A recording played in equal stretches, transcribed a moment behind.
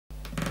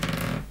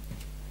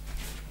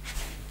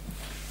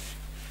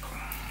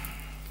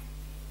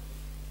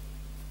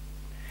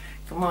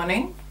Good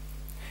morning.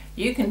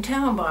 You can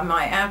tell by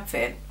my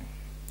outfit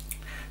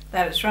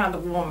that it's rather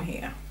warm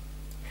here.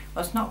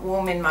 Well, it's not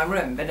warm in my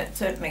room, but it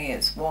certainly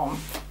is warm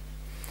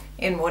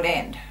in Wood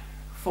End,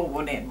 full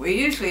Wood End. We're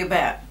usually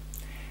about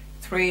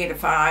 3 to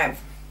 5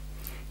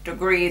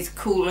 degrees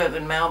cooler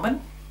than Melbourne,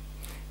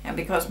 and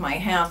because my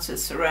house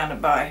is surrounded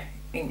by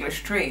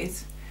English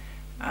trees,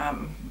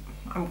 I'm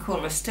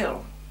cooler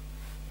still.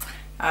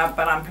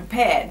 But I'm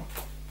prepared.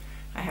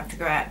 I have to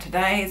go out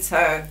today,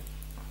 so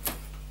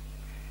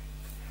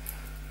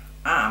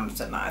arms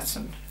are nice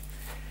and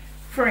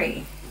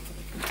free.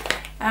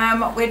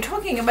 We're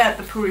talking about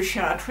the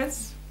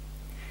Purushatras.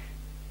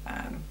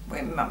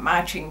 We're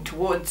marching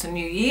towards the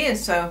new year,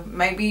 so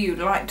maybe you'd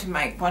like to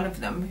make one of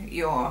them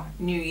your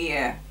new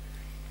year,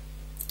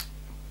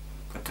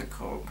 what's it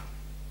called?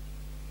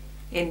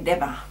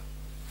 Endeavour.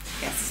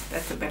 Yes,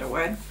 that's a better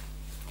word.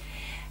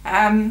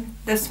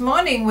 This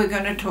morning we're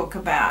going to talk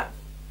about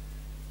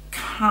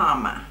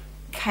Kama,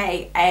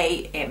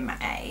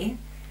 K-A-M-A,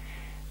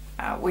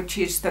 which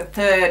is the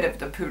third of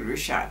the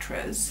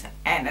Purushatras,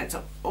 and it's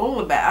all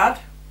about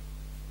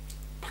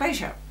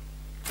pleasure.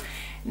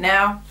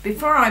 Now,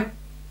 before I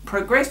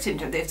progress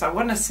into this, I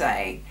want to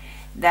say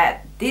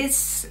that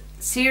this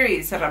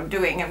series that I'm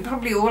doing, and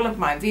probably all of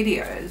my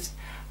videos,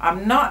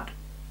 I'm not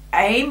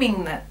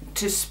aiming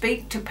to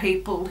speak to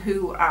people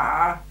who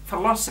are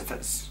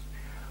philosophers,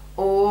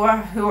 or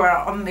who are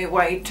on their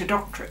way to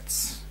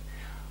doctorates,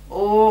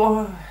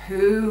 or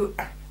who,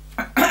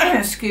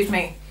 excuse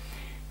me,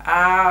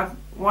 are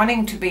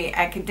wanting to be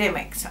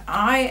academics.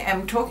 I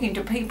am talking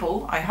to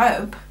people, I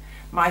hope,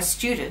 my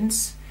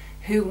students,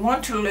 who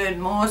want to learn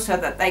more so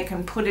that they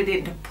can put it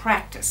into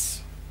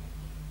practice.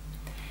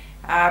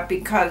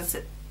 Because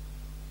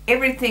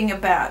everything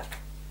about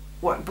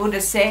what Buddha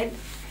said,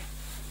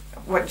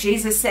 what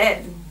Jesus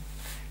said,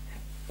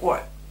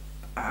 what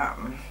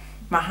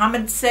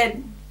Muhammad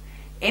said,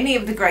 any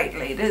of the great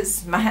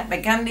leaders,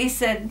 Mahatma Gandhi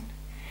said,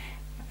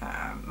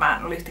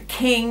 Martin Luther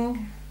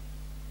King,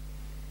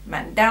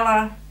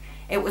 Mandela,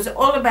 it was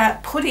all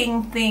about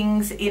putting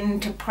things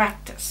into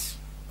practice.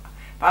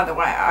 By the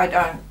way, I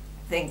don't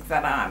think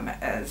that I'm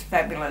as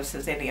fabulous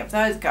as any of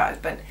those guys,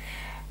 but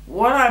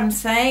what I'm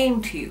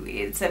saying to you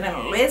is that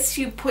unless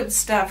you put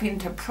stuff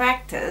into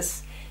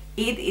practice,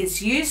 it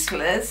is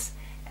useless,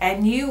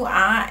 and you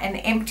are an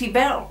empty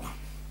bell,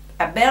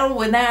 a bell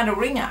without a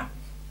ringer.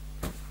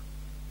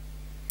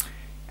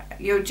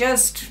 You're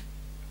just,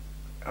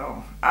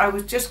 I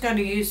was just going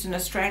to use an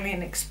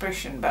Australian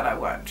expression, but I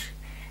won't.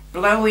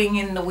 Blowing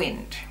in the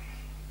wind.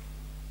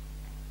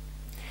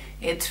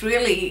 It's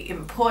really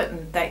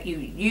important that you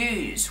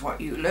use what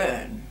you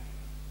learn.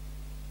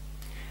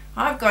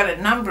 I've got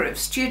a number of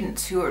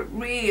students who are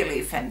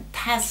really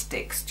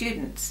fantastic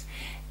students.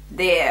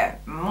 Their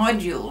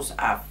modules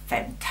are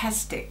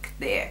fantastic.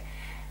 The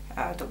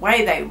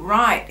way they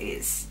write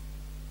is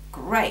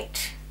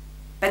great.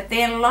 But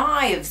their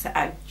lives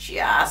are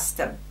just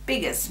the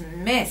biggest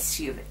mess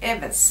you've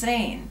ever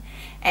seen,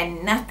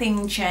 and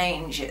nothing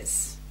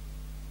changes.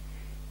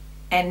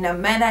 And no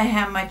matter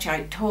how much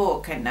I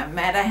talk, and no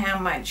matter how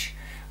much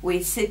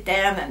we sit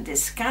down and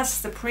discuss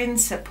the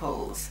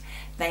principles,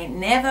 they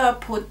never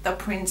put the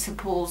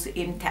principles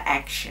into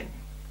action.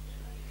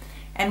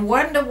 And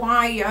wonder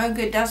why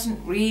yoga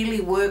doesn't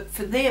really work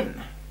for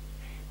them.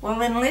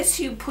 Well, unless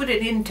you put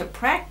it into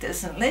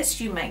practice,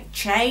 unless you make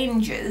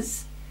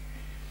changes,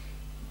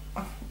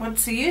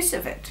 what's the use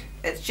of it?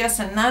 It's just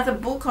another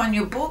book on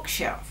your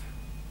bookshelf.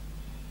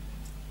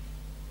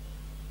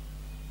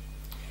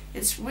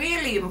 It's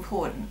really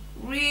important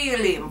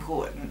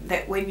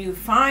that when you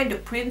find a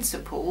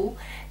principle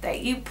that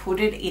you put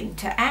it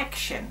into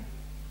action.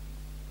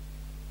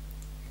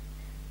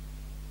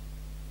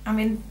 I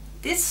mean,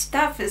 this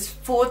stuff is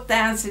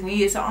 4,000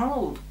 years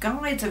old.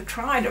 Guides have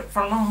tried it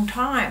for a long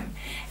time,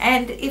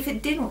 and if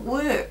it didn't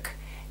work,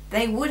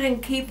 they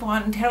wouldn't keep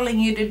on telling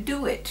you to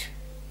do it.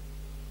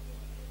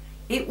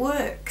 It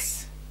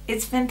works.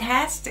 It's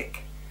fantastic.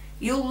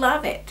 You'll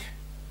love it.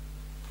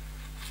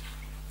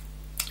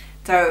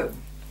 So,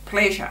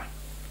 pleasure.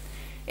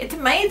 It's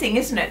amazing,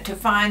 isn't it, to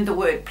find the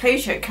word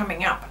pleasure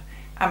coming up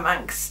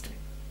amongst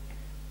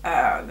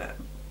the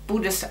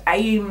Buddhist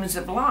aims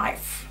of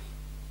life.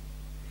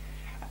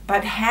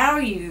 But how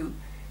you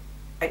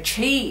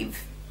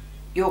achieve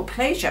your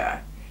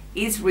pleasure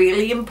is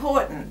really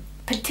important,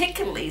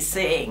 particularly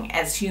seeing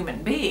as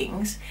human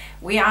beings,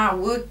 we are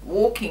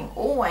walking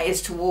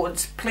always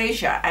towards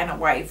pleasure and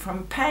away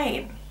from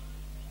pain.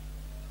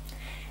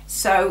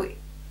 So,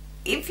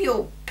 if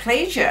your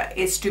pleasure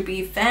is to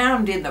be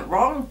found in the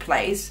wrong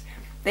place,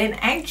 then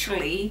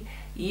actually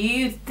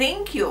you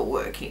think you're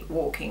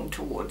walking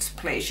towards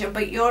pleasure,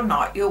 but you're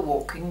not, you're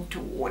walking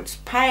towards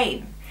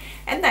pain.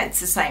 And that's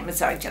the same as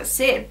I just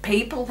said.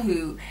 People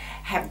who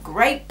have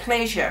great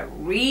pleasure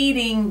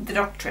reading the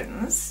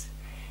doctrines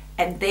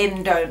and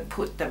then don't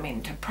put them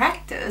into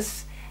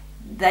practice,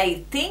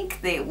 they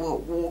think they're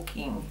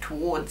walking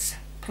towards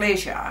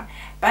pleasure,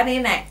 but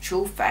in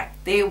actual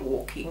fact they're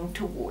walking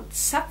towards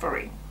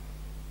suffering.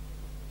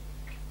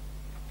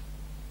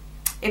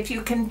 If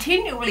you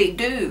continually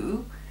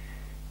do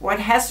what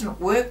hasn't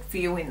worked for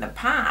you in the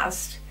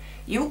past,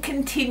 you'll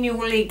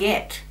continually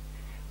get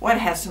what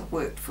hasn't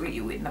worked for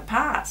you in the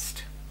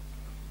past.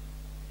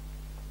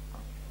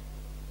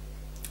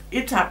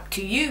 It's up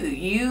to you.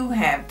 You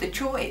have the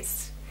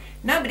choice.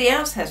 Nobody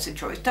else has the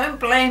choice. Don't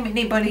blame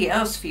anybody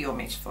else for your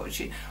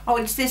misfortune. Oh,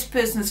 it's this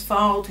person's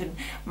fault, and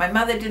my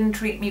mother didn't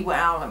treat me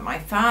well, and my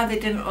father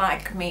didn't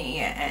like me,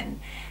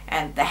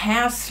 and the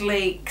house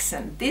leaks,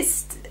 and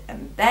this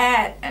and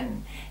that,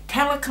 and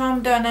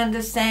telecom don't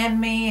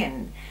understand me,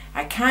 and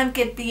I can't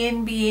get the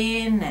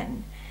NBN,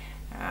 and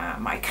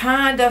my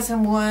car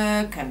doesn't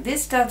work, and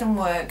this doesn't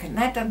work, and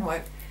that doesn't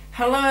work.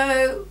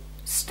 Hello?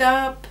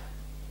 Stop.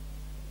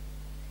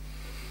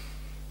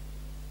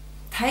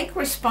 Take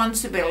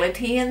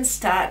responsibility and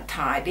start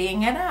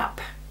tidying it up.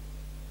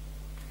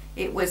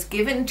 It was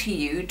given to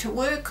you to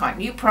work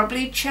on. You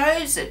probably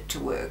chose it to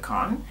work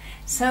on,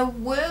 so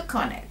work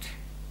on it.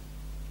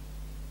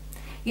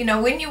 You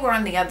know, when you were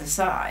on the other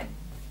side,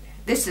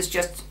 this is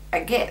just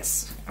a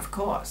guess, of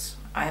course.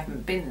 I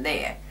haven't been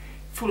there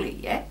fully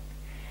yet.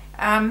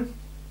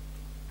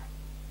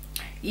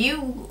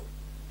 You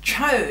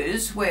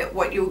chose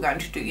what you were going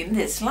to do in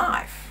this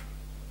life.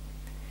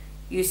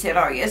 You said,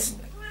 oh yes,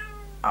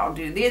 I'll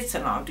do this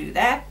and I'll do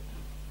that.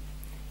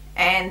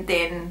 And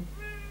then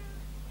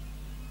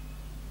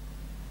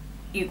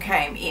you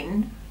came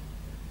in.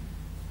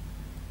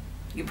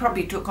 You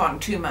probably took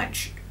on too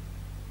much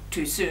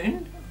too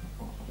soon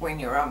when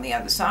you're on the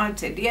other side.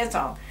 Said, yes,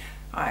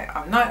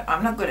 I'm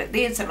not good at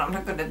this and I'm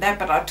not good at that,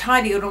 but I'll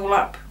tidy it all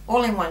up,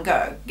 all in one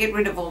go. Get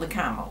rid of all the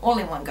karma, all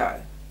in one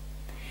go.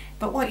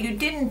 But what you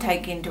didn't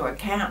take into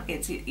account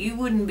is you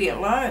wouldn't be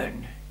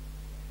alone.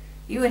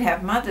 You would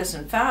have mothers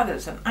and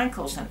fathers and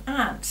uncles and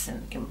aunts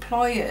and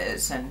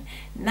employers and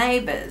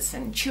neighbours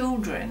and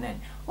children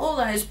and all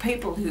those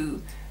people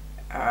who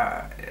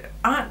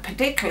aren't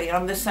particularly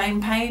on the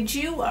same page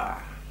you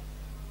are.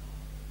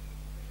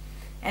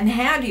 And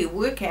how do you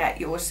work out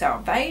your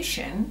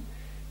salvation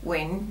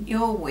when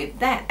you're with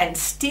that and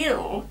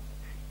still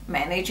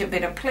manage a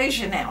bit of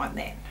pleasure now and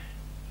then,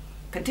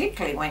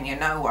 particularly when you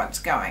know what's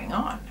going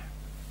on?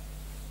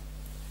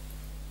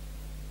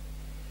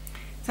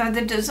 So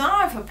the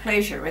desire for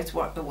pleasure is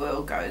what the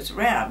world goes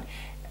around,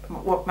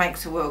 what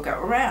makes the world go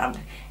around.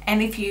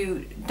 And if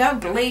you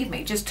don't believe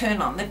me, just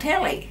turn on the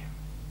telly.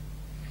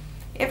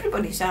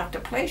 Everybody's after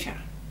pleasure.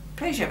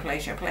 Pleasure,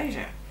 pleasure,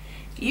 pleasure.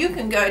 You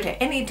can go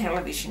to any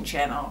television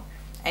channel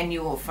and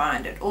you will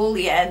find it. All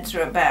the ads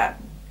are about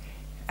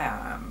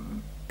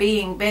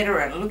being better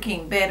and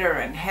looking better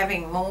and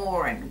having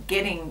more and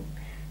getting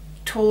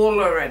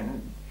taller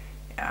and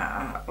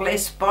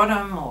less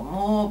bottom or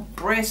more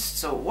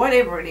breasts or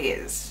whatever it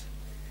is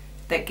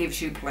that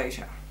gives you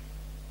pleasure.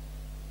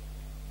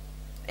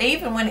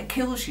 Even when it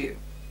kills you.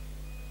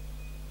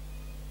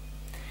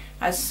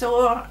 I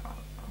saw,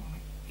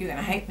 you're going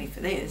to hate me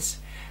for this,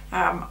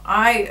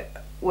 I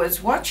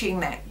was watching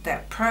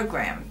that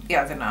program the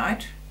other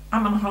night.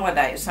 I'm on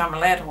holiday, so I'm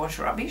allowed to watch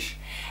rubbish.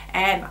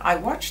 And I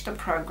watched a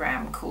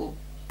program called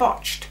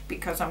Botched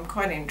because I'm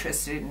quite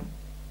interested in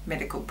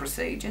medical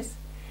procedures.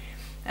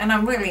 And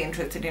I'm really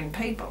interested in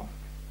people.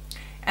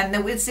 And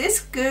there was this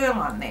girl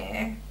on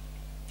there.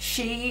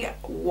 She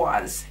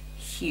was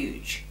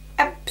huge.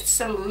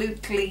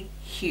 Absolutely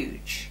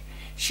huge.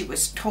 She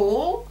was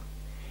tall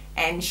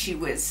and she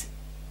was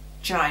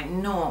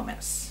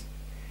ginormous.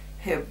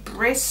 Her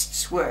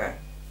breasts were,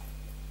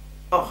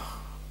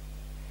 oh,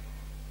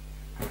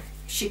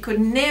 she could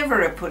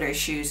never have put her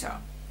shoes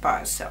on by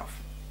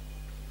herself.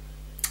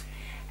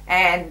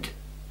 And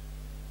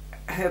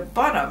her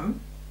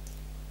bottom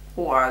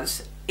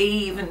was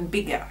even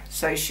bigger.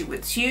 So she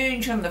was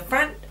huge on the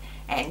front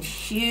and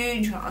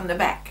huge on the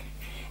back.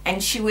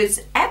 And she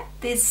was at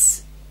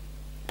this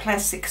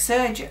plastic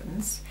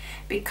surgeon's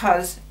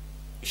because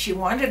she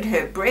wanted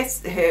her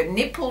breasts, her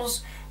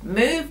nipples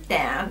moved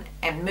down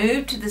and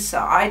moved to the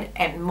side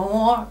and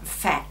more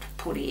fat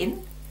put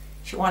in.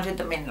 She wanted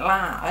them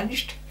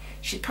enlarged.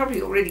 She'd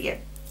probably already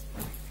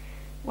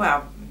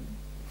well,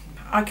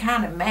 I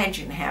can't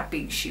imagine how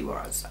big she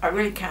was. I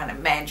really can't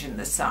imagine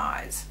the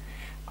size.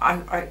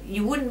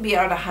 You wouldn't be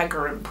able to hug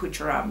her and put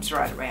your arms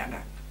right around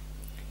her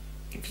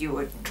if you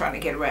were trying to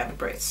get around the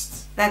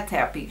breasts. That's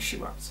how big she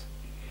was.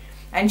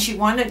 And she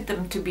wanted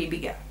them to be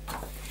bigger.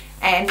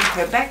 And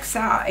her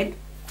backside,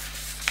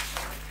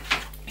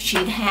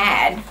 she'd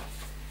had,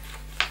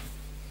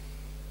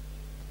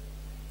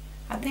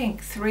 I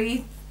think,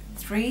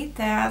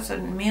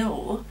 3,000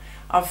 mil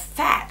of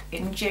fat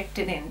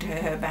injected into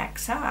her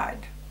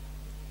backside.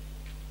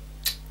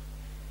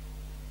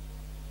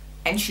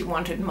 And she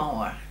wanted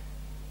more.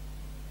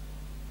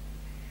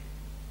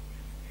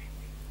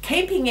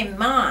 Keeping in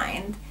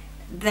mind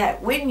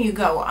that when you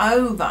go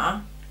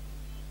over,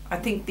 I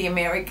think the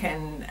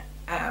American,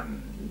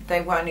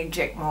 they won't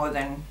inject more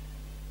than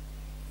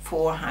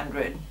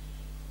 400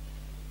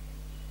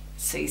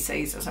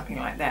 cc's or something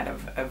like that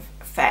of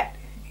fat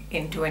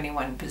into any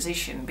one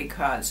position,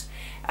 because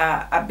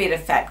a bit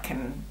of fat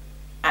can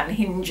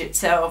unhinge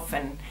itself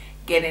and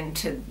get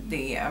into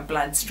the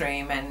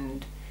bloodstream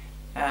and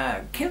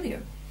kill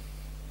you.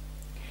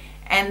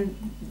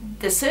 And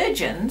the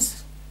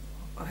surgeons,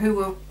 who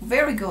were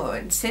very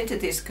good, said to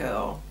this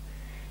girl,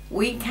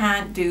 we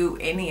can't do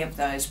any of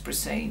those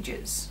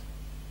procedures.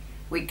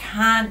 We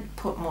can't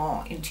put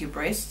more into your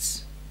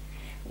breasts.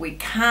 We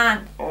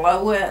can't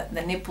lower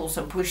the nipples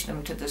and push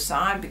them to the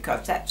side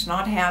because that's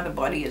not how the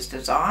body is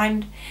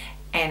designed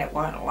and it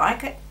won't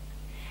like it.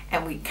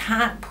 And we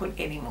can't put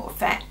any more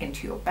fat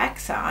into your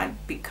backside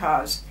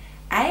because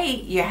A,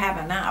 you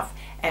have enough,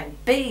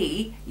 and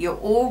B, you're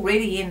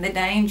already in the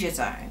danger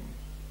zone.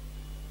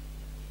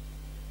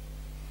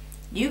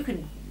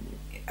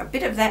 A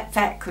bit of that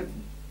fat could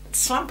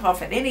slump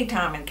off at any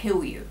time and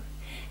kill you.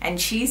 And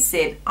she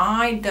said,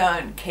 I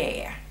don't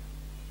care.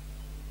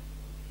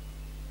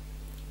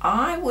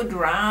 I would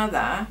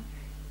rather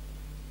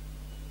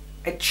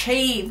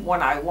achieve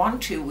what I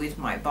want to with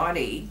my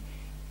body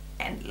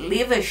and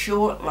live a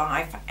short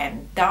life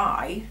and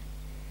die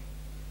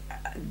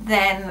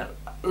than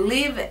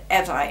live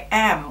as I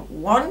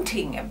am,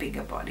 wanting a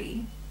bigger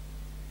body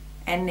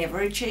and never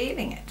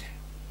achieving it.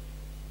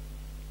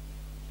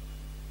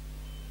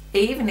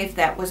 Even if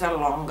that was a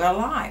longer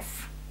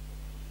life.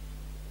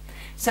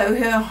 So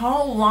her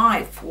whole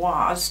life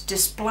was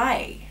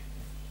display.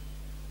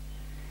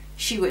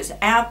 She was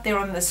out there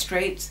on the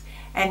streets,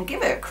 and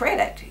give her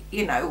credit,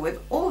 you know,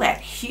 with all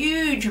that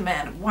huge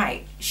amount of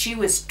weight, she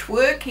was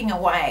twerking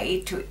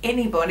away to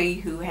anybody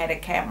who had a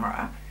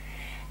camera.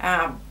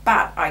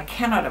 But I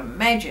cannot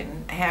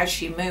imagine how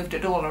she moved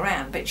it all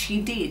around, but she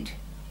did.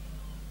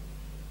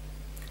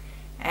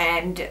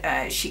 And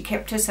she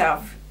kept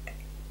herself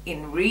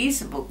in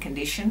reasonable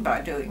condition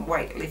by doing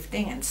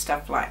weightlifting and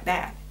stuff like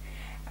that.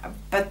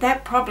 But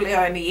that probably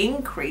only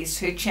increased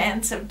her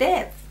chance of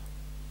death.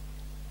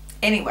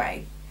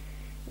 Anyway,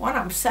 what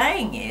I'm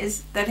saying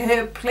is that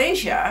her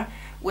pleasure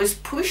was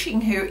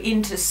pushing her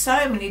into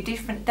so many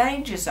different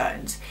danger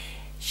zones.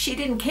 She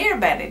didn't care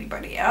about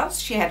anybody else.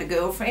 She had a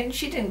girlfriend.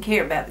 She didn't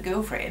care about the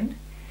girlfriend.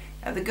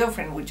 The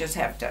girlfriend would just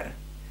have to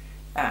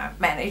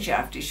manage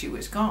after she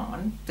was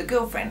gone. The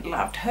girlfriend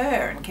loved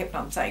her and kept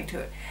on saying to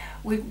her,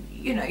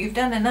 you've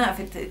done enough,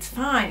 it's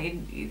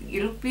fine,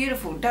 you look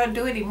beautiful, don't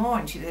do any more.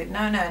 And she said, no,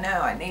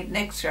 I need an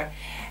extra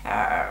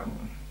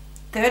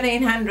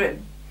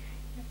 1,300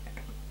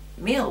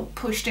 mil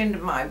pushed into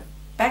my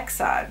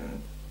backside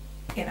and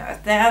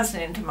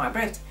 1,000 into my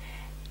breast.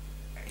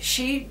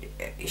 She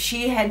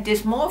had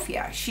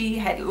dysmorphia. She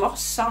had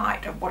lost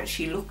sight of what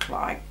she looked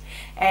like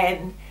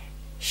and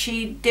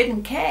she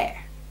didn't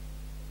care.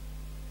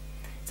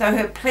 So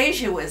her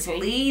pleasure was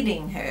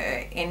leading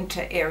her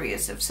into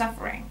areas of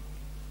suffering.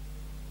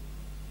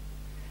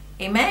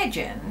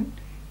 Imagine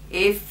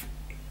if,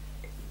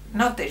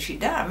 not that she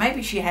died,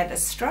 maybe she had a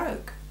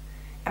stroke.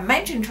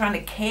 Imagine trying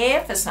to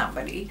care for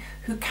somebody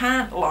who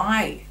can't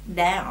lie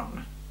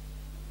down.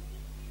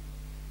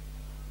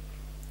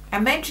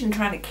 Imagine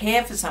trying to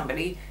care for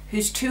somebody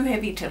who's too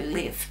heavy to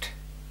lift.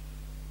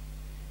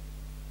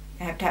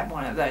 You have to have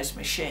one of those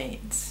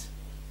machines.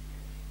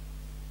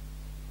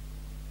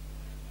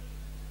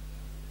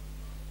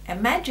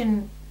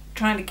 Imagine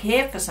trying to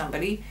care for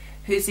somebody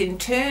whose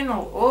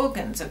internal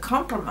organs are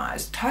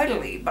compromised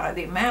totally by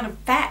the amount of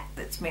fat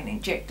that's been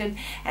injected,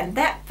 and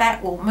that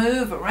fat will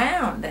move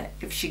around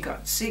if she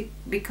got sick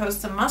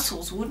because the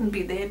muscles wouldn't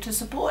be there to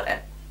support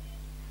it.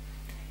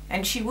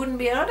 And she wouldn't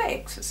be able to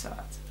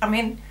exercise. I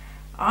mean,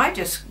 I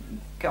just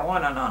go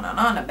on and on and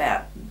on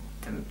about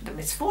the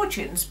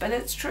misfortunes, but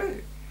it's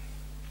true.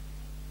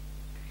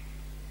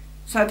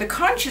 So the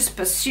conscious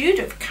pursuit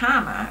of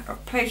karma,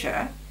 of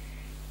pleasure,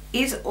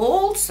 is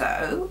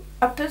also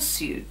a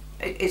pursuit,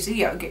 is a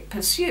yogic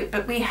pursuit,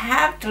 but we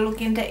have to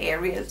look into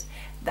areas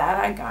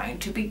that are going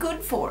to be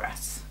good for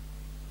us.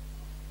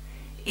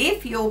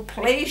 If your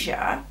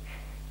pleasure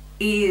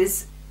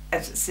is,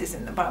 as it says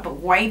in the Bible,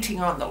 waiting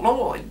on the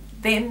Lord,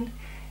 then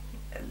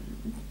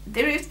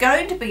there is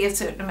going to be a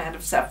certain amount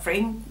of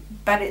suffering,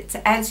 but it's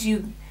as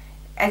you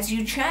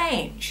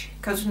change,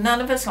 because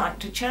none of us like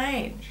to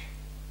change.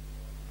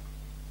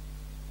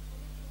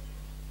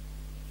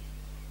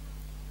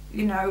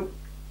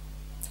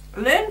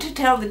 Learn to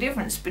tell the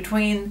difference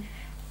between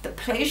the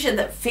pleasure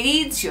that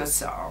feeds your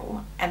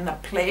soul and the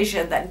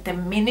pleasure that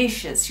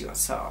diminishes your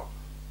soul.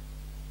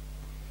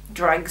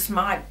 Drugs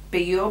might be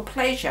your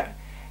pleasure,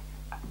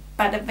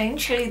 but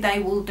eventually they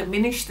will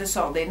diminish the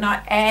soul. They're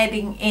not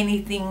adding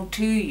anything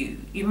to you.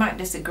 You might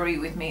disagree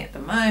with me at the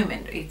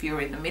moment if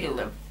you're in the middle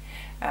of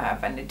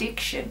an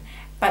addiction,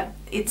 but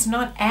it's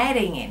not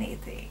adding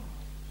anything.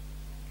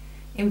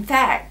 In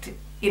fact,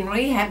 in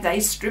rehab they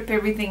strip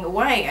everything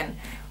away and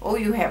all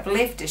you have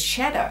left is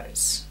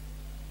shadows.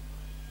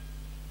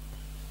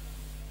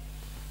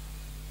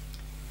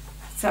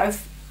 So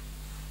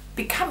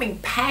becoming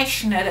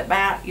passionate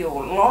about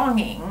your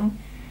longing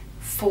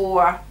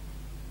for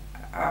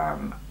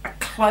a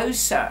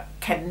closer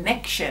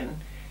connection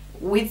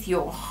with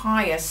your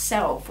higher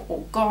self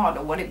or God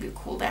or whatever you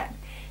call that,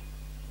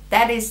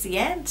 that is the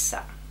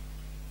answer.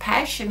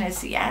 Passion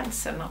is the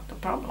answer, not the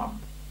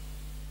problem.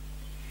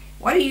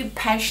 What are you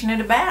passionate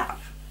about?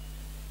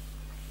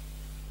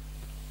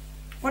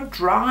 What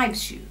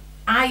drives you?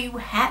 Are you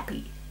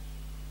happy?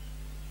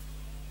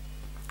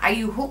 Are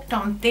you hooked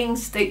on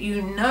things that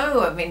you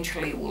know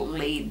eventually will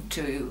lead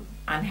to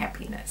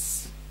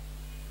unhappiness?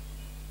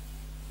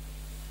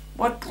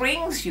 What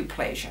brings you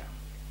pleasure?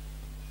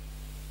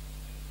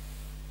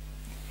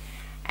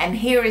 And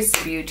here is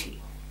the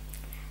beauty.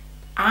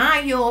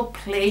 Are your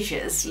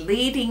pleasures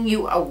leading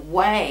you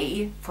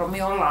away from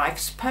your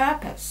life's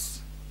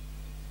purpose?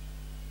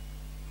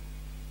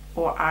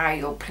 Or are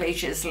your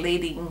pleasures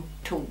leading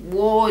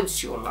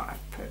towards your life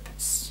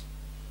purpose?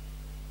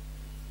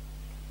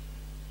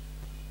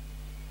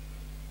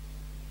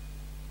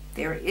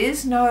 There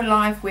is no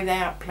life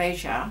without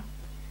pleasure,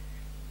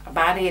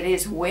 but it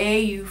is where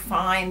you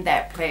find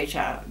that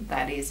pleasure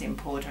that is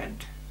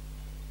important.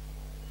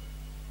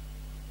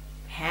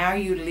 How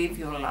you live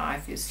your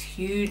life is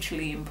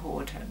hugely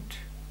important.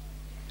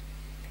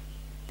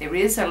 There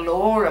is a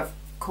law of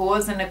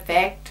cause and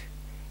effect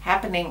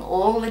happening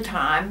all the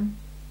time,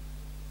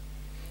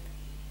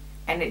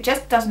 and it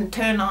just doesn't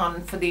turn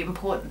on for the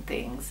important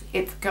things.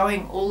 It's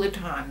going all the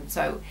time.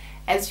 So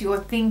as you're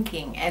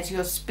thinking, as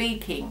you're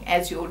speaking,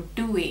 as you're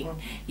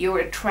doing, you're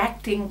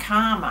attracting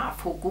karma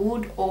for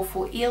good or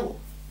for ill.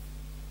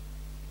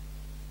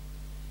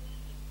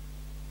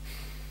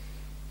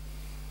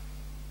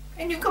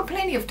 And you've got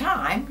plenty of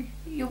time.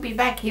 You'll be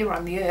back here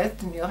on the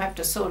earth and you'll have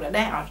to sort it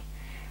out.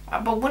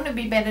 But wouldn't it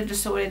be better to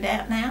sort it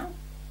out now?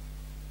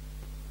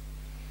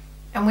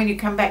 And when you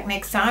come back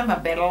next time, a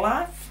better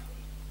life?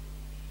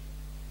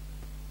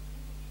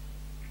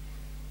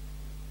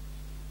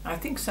 I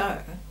think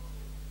so.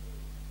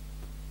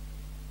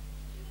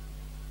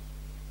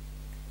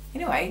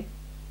 Anyway,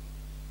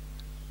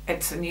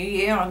 it's a new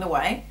year on the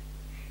way,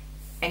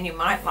 and you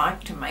might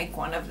like to make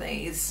one of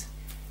these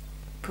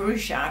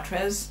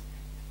Purushatras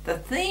the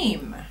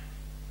theme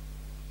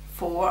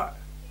for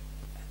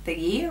the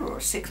year or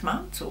 6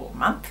 months or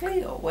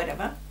monthly or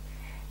whatever,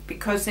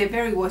 because they're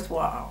very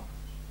worthwhile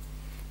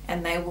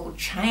and they will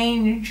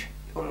change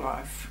your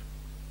life.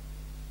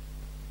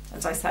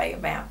 As I say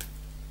about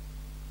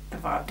the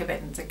 5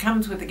 Tibetans, it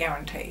comes with a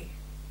guarantee.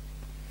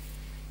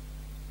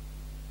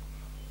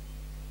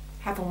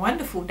 Have a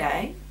wonderful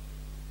day.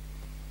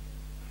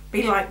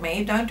 Be like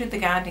me, don't do the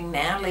gardening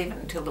now, leave it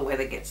until the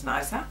weather gets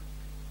nicer.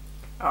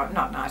 Oh,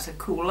 not nicer,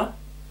 cooler.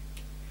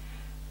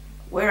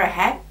 Wear a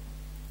hat,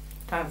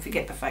 don't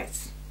forget the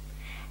face.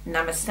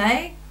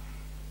 Namaste.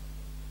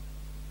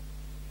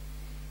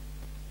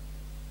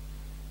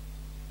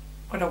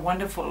 What a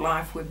wonderful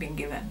life we've been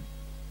given.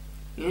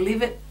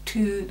 Live it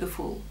to the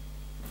full.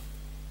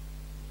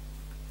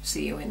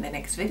 See you in the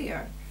next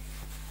video.